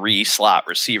of 3-slot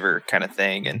receiver kind of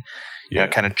thing, and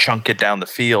kind of chunk it down the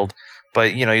field.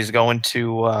 But he's going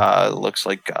to looks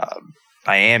like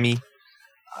Miami.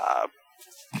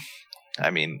 I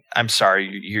mean, I'm sorry,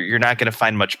 you're not going to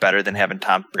find much better than having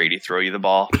Tom Brady throw you the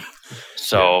ball.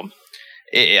 So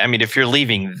I mean, if you're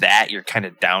leaving that, you're kind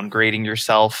of downgrading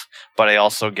yourself. But I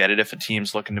also get it if a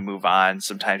team's looking to move on.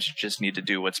 Sometimes you just need to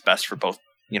do what's best for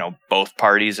both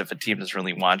parties. If a team doesn't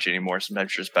really want you anymore,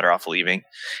 sometimes you're just better off leaving.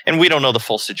 And we don't know the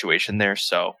full situation there.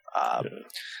 So,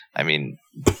 I mean,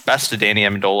 best to Danny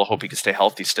Amendola. Hope he can stay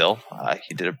healthy still.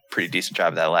 He did a pretty decent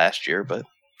job of that last year. But,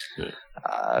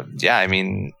 I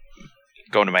mean,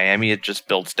 going to Miami, it just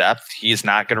builds depth. He's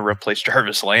not going to replace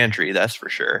Jarvis Landry, that's for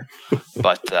sure.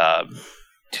 But,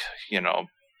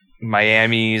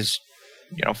 Miami's,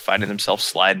 finding themselves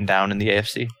sliding down in the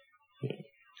AFC.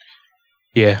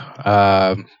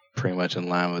 Yeah, pretty much in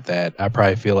line with that. I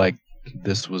probably feel like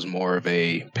this was more of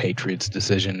a Patriots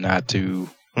decision not to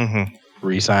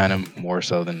re-sign him, more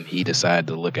so than he decided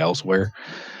to look elsewhere.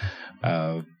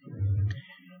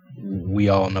 We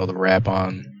all know the rap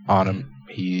on him.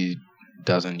 He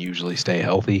doesn't usually stay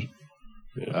healthy,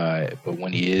 but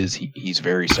when he is, he's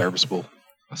very serviceable,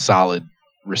 a solid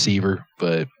receiver.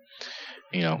 But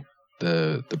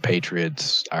the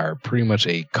Patriots are pretty much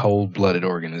a cold-blooded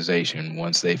organization.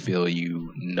 Once they feel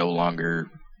you no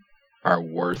longer are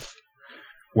worth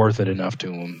it enough to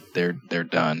them, they're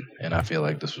done. And I feel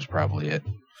like this was probably it.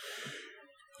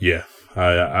 Yeah,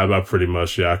 I pretty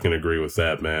much I can agree with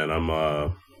that, man.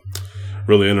 I'm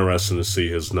really interested to see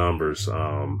his numbers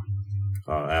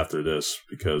after this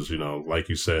because like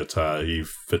you said, Ty, he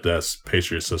fit that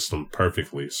Patriot system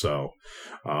perfectly. So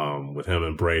with him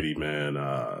and Brady, man,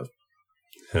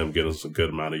 him getting a good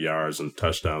amount of yards and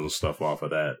touchdowns and stuff off of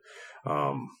that.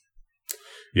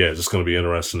 It's just going to be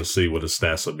interesting to see what his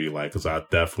stats will be like because I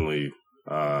definitely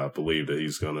believe that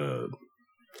he's going to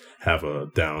have a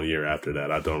down year after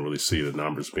that. I don't really see the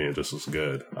numbers being just as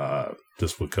good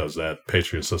just because that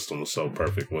Patriot system was so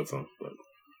perfect with him. But,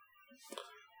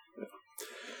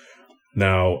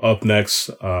 Now, up next,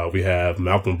 we have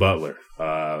Malcolm Butler.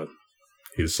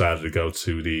 He decided to go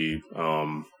to the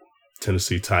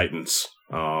Tennessee Titans.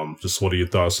 Just what are your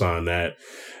thoughts on that?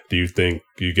 Do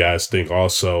you guys think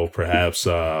also perhaps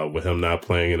with him not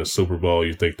playing in a Super Bowl,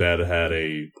 you think that had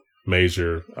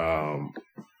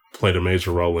played a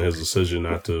major role in his decision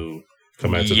not to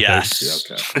come out to the Patriots?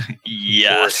 Yeah, okay.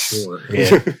 Yes. Sure.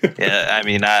 Yeah. I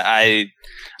mean, I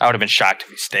would have been shocked if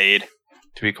he stayed.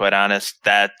 To be quite honest,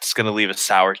 that's going to leave a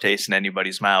sour taste in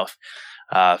anybody's mouth.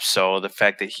 So the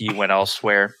fact that he went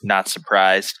elsewhere, not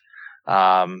surprised.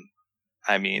 I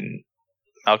mean,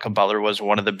 Malcolm Butler was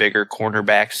one of the bigger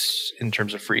cornerbacks in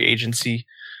terms of free agency.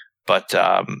 But,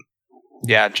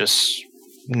 just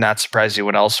not surprised he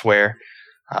went elsewhere.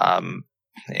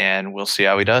 And we'll see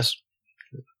how he does.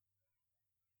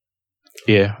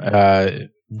 Yeah,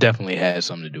 definitely has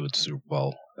something to do with the Super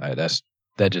Bowl.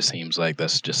 That just seems like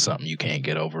that's just something you can't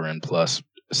get over. And plus,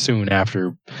 soon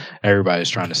after, everybody's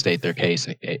trying to state their case,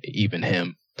 even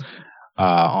him,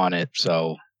 on it.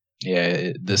 So,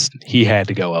 yeah, he had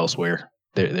to go elsewhere.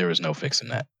 There was no fixing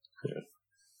that. Yeah.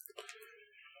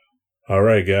 All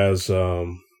right, guys.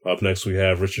 Up next, we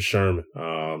have Richard Sherman.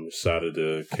 Decided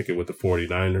to kick it with the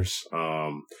 49ers.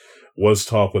 Was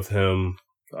talk with him.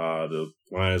 The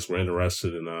Lions were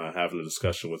interested in having a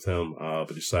discussion with him,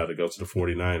 but decided to go to the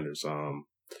 49ers.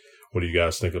 What do you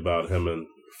guys think about him and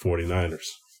 49ers?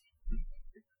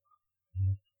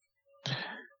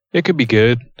 It could be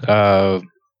good. The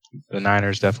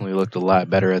Niners definitely looked a lot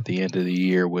better at the end of the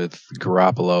year with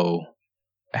Garoppolo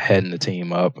heading the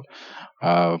team up.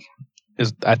 I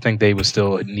think they would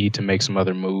still need to make some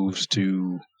other moves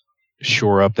to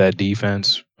shore up that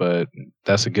defense, but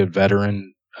that's a good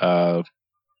veteran.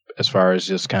 As far as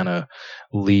just kind of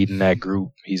leading that group,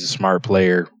 he's a smart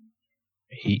player.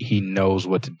 He knows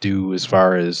what to do as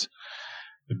far as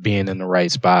being in the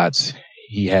right spots.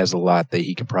 He has a lot that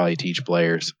he could probably teach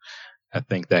players. I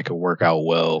think that could work out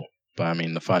well. But I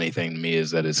mean, the funny thing to me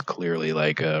is that it's clearly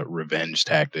like a revenge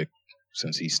tactic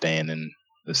since he's staying in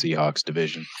the Seahawks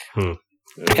division. Yeah,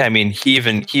 I mean, he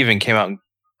even came out and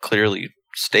clearly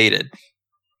stated,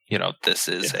 this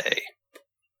is a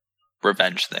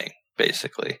revenge thing,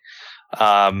 basically.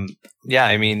 I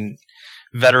mean,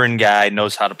 veteran guy,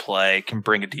 knows how to play, can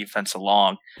bring a defense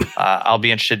along. I'll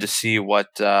be interested to see what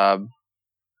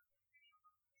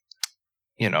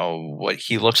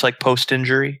he looks like post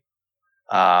injury.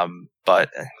 But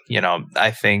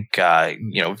I think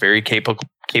very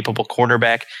capable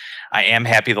cornerback. I am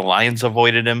happy the Lions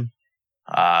avoided him.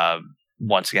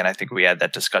 Once again, I think we had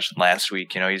that discussion last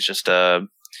week. He's just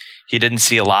he didn't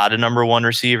see a lot of number one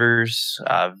receivers.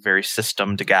 Very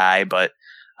systemed guy, but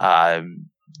I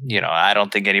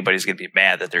don't think anybody's going to be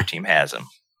mad that their team has him.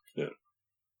 Yeah.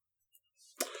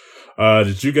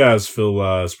 Did you guys feel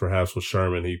as perhaps with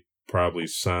Sherman, he probably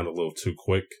signed a little too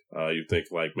quick? You think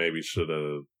like maybe should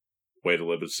have wait a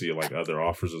little bit to see like other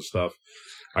offers and stuff.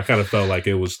 I kind of felt like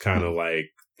it was kind of like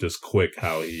just quick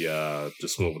how he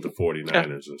just went with the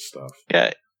 49ers and stuff.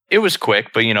 Yeah, it was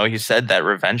quick, but he said that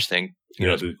revenge thing,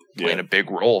 playing a big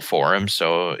role for him.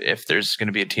 So if there's going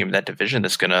to be a team in that division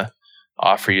that's going to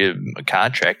offer you a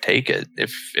contract, take it.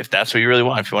 If that's what you really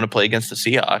want, if you want to play against the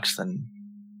Seahawks, then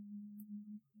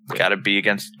got to be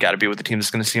with the team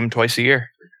that's going to see him twice a year.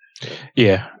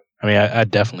 Yeah. I mean, I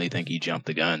definitely think he jumped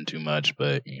the gun too much,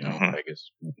 but I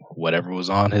guess whatever was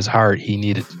on his heart he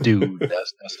needed to do,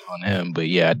 that's on him. But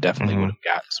yeah, I definitely would have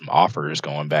gotten some offers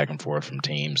going back and forth from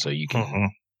teams so you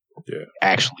can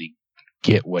actually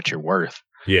get what you're worth.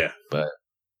 Yeah. But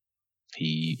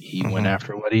he went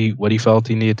after what he felt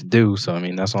he needed to do. So I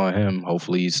mean, that's on him.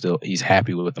 Hopefully he's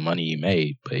happy with the money he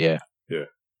made. But yeah. Yeah.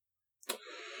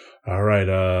 All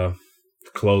right,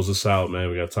 close us out, man.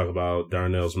 We got to talk about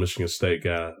Darnell's Michigan State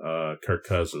guy, Kirk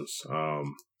Cousins. What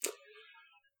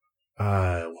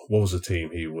was the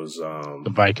team he was? The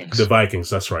Vikings. The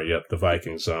Vikings. That's right. Yep, the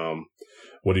Vikings.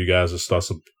 What do you guys'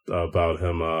 thoughts about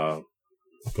him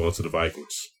going to the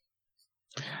Vikings?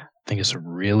 I think it's a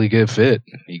really good fit.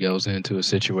 He goes into a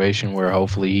situation where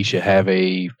hopefully he should have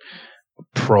a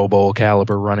Pro Bowl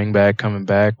caliber running back coming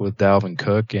back with Dalvin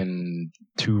Cook and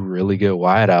two really good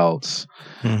wideouts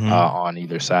on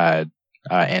either side,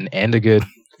 and a good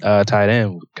tight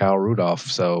end with Kyle Rudolph.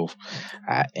 So,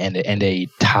 and a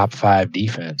top 5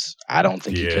 defense. I don't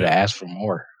think he could have asked for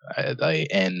more.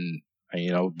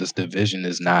 This division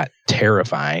is not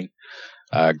terrifying.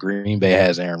 Green Bay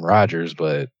has Aaron Rodgers,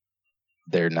 but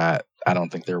they're not. I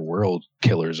don't think they're world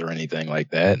killers or anything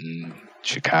like that. And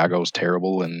Chicago's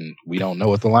terrible, and we don't know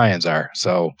what the Lions are.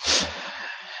 So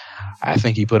I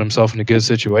think he put himself in a good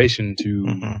situation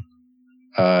to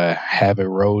have a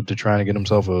road to trying to get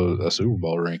himself a Super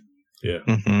Bowl ring. Yeah.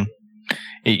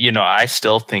 I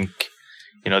still think,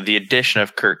 the addition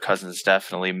of Kirk Cousins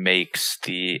definitely makes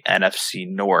the NFC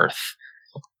North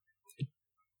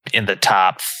in the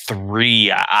top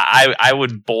 3. I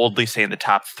would boldly say in the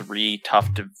top 3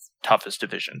 toughest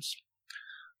divisions.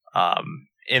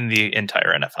 In the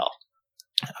entire NFL.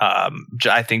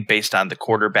 I think based on the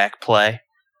quarterback play,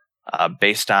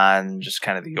 based on just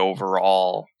kind of the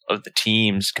overall of the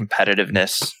team's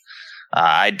competitiveness,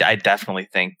 I definitely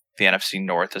think the NFC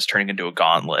North is turning into a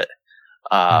gauntlet,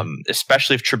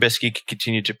 especially if Trubisky can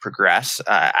continue to progress.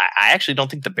 I actually don't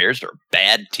think the Bears are a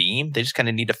bad team. They just kind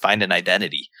of need to find an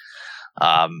identity.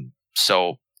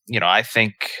 So, I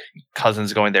think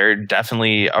Cousins going there,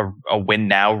 definitely a win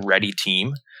now ready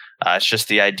team. It's just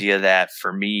the idea that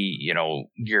for me,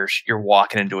 you're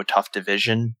walking into a tough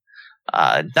division.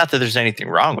 Not that there's anything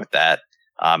wrong with that.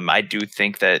 I do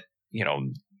think that,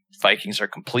 Vikings are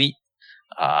complete.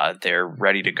 They're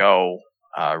ready to go,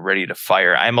 ready to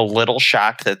fire. I'm a little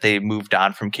shocked that they moved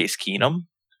on from Case Keenum,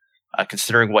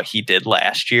 considering what he did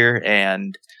last year.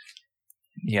 And,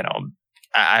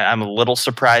 I'm a little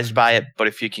surprised by it, but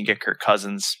if you can get Kirk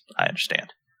Cousins, I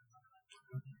understand.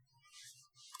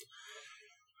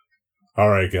 All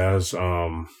right, guys.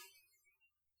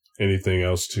 Anything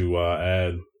else to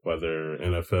add, whether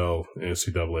NFL,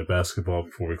 NCAA basketball,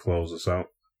 before we close this out?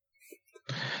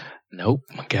 Nope.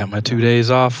 I got my 2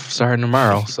 days off starting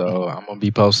tomorrow, so I'm going to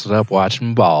be posted up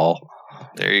watching ball.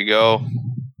 There you go.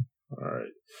 All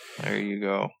right. There you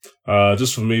go.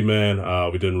 Just for me, man,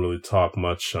 we didn't really talk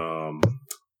much.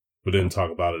 We didn't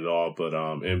talk about it at all, but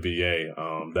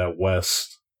NBA, that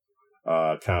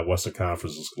Western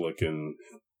Conference is looking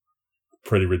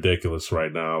pretty ridiculous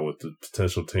right now with the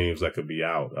potential teams that could be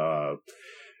out.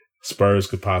 Spurs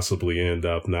could possibly end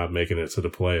up not making it to the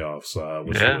playoffs,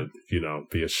 which would,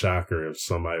 be a shocker if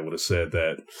somebody would have said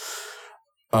that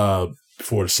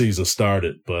before the season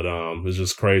started. But it's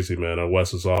just crazy, man. The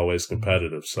West is always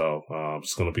competitive, so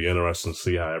it's going to be interesting to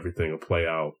see how everything will play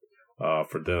out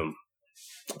for them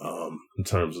in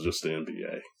terms of just the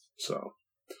NBA. So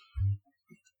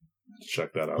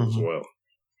check that out as well.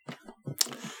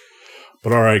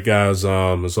 But all right, guys,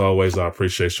 as always, I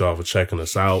appreciate y'all for checking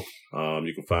us out.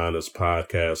 You can find this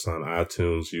podcast on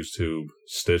iTunes, YouTube,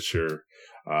 Stitcher,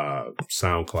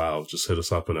 SoundCloud. Just hit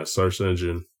us up in that search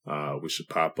engine. We should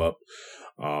pop up.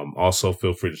 Also,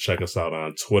 feel free to check us out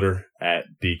on Twitter at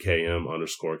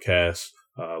DKM_cast.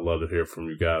 I'd love to hear from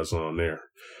you guys on there.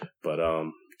 But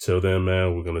till then,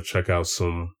 man, we're going to check out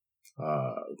some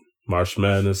March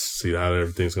Madness, see how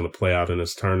everything's going to play out in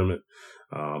this tournament.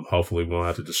 Hopefully we won't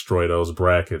have to destroy those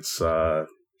brackets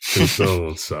too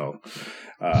soon. So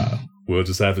we'll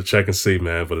just have to check and see,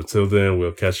 man. But until then,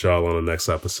 we'll catch y'all on the next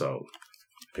episode.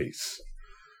 Peace.